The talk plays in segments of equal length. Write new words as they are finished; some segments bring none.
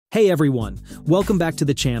Hey everyone, welcome back to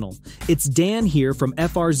the channel. It's Dan here from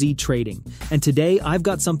FRZ Trading, and today I've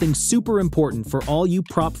got something super important for all you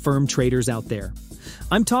prop firm traders out there.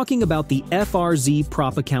 I'm talking about the FRZ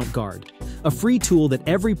Prop Account Guard, a free tool that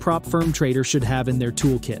every prop firm trader should have in their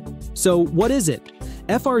toolkit. So what is it?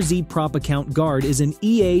 FRZ Prop Account Guard is an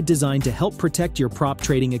EA designed to help protect your prop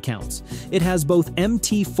trading accounts. It has both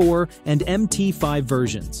MT4 and MT5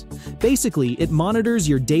 versions. Basically, it monitors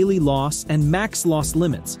your daily loss and max loss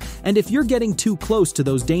limits, and if you're getting too close to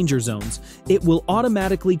those danger zones, it will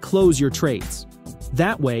automatically close your trades.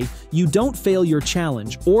 That way, you don't fail your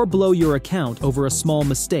challenge or blow your account over a small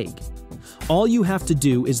mistake. All you have to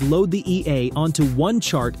do is load the EA onto one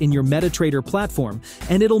chart in your MetaTrader platform,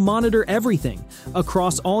 and it'll monitor everything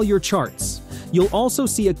across all your charts. You'll also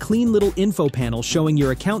see a clean little info panel showing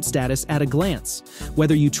your account status at a glance.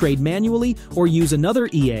 Whether you trade manually or use another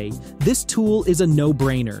EA, this tool is a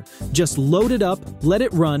no-brainer. Just load it up, let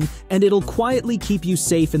it run, and it'll quietly keep you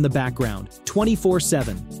safe in the background,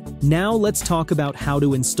 24/7. Now let's talk about how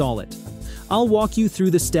to install it. I'll walk you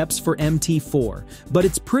through the steps for MT4, but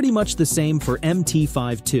it's pretty much the same for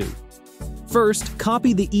MT5 too. First,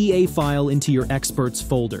 copy the EA file into your experts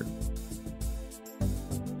folder.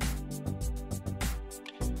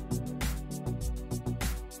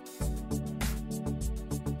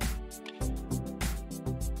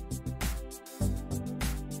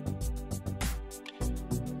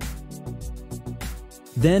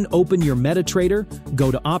 Then open your MetaTrader,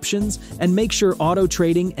 go to Options, and make sure Auto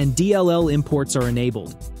Trading and DLL imports are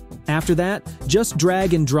enabled. After that, just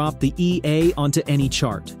drag and drop the EA onto any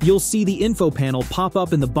chart. You'll see the info panel pop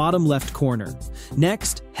up in the bottom left corner.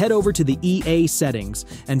 Next, head over to the EA settings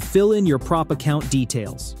and fill in your prop account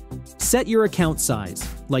details. Set your account size,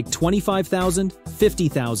 like 25,000,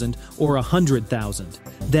 50,000, or 100,000.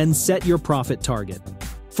 Then set your profit target.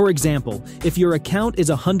 For example, if your account is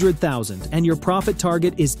 100,000 and your profit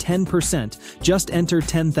target is 10%, just enter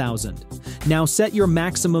 10,000. Now set your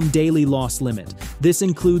maximum daily loss limit. This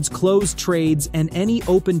includes closed trades and any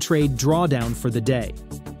open trade drawdown for the day.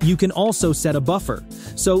 You can also set a buffer.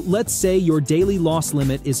 So let's say your daily loss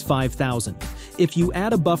limit is 5,000. If you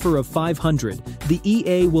add a buffer of 500, the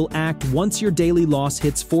EA will act once your daily loss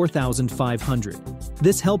hits 4,500.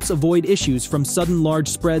 This helps avoid issues from sudden large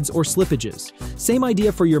spreads or slippages. Same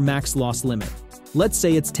idea for your max loss limit. Let's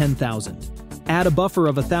say it's 10,000. Add a buffer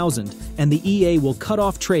of 1,000, and the EA will cut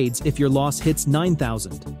off trades if your loss hits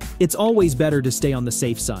 9,000. It's always better to stay on the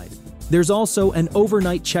safe side. There's also an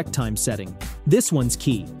overnight check time setting. This one's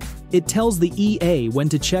key. It tells the EA when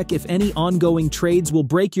to check if any ongoing trades will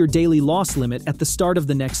break your daily loss limit at the start of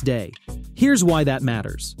the next day. Here's why that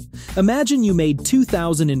matters. Imagine you made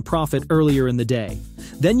 2,000 in profit earlier in the day.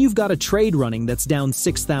 Then you've got a trade running that's down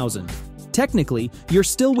 6,000. Technically, you're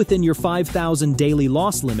still within your 5,000 daily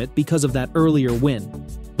loss limit because of that earlier win.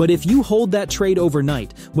 But if you hold that trade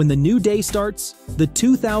overnight, when the new day starts, the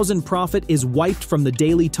 2,000 profit is wiped from the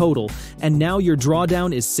daily total, and now your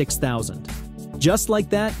drawdown is 6,000. Just like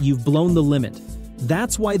that, you've blown the limit.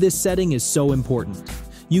 That's why this setting is so important.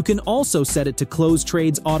 You can also set it to close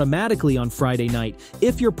trades automatically on Friday night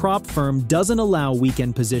if your prop firm doesn't allow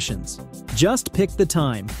weekend positions. Just pick the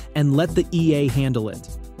time and let the EA handle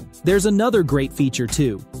it. There's another great feature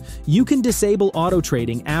too. You can disable auto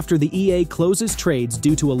trading after the EA closes trades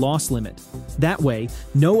due to a loss limit. That way,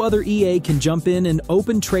 no other EA can jump in and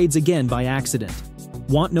open trades again by accident.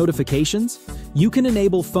 Want notifications? You can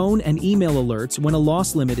enable phone and email alerts when a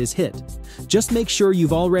loss limit is hit. Just make sure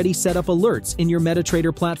you've already set up alerts in your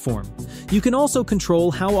MetaTrader platform. You can also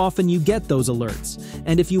control how often you get those alerts.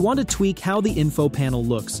 And if you want to tweak how the info panel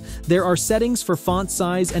looks, there are settings for font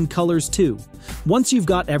size and colors too. Once you've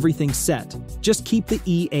got everything set, just keep the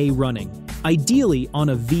EA running, ideally on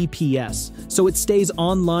a VPS, so it stays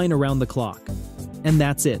online around the clock. And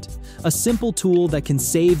that's it. A simple tool that can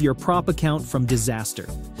save your prop account from disaster.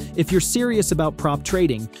 If you're serious about prop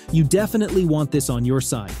trading, you definitely want this on your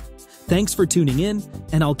side. Thanks for tuning in,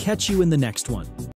 and I'll catch you in the next one.